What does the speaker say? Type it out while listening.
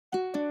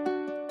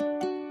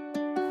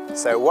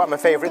So what are my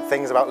favourite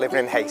things about living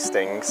in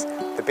Hastings?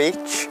 The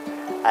beach,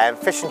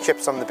 fish and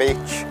chips on the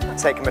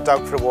beach, taking my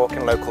dog for a walk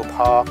in local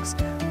parks.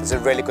 There's a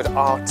really good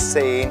art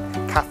scene,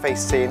 cafe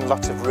scene,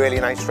 lots of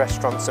really nice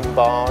restaurants and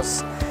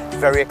bars. It's a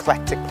very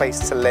eclectic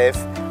place to live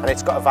and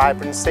it's got a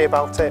vibrancy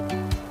about it.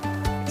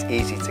 It's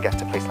easy to get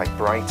to a place like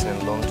Brighton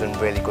and London,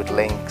 really good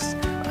links,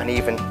 and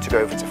even to go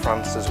over to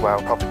France as well.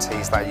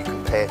 Properties that you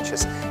can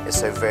purchase is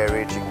so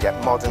varied. You can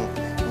get modern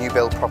new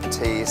build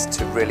properties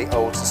to really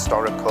old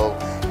historical,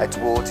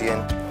 Edwardian.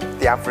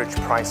 The average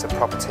price of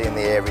property in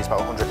the area is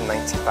about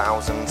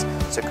 190,000,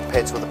 so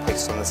compared to other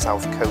places on the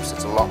south coast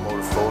it's a lot more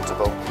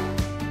affordable.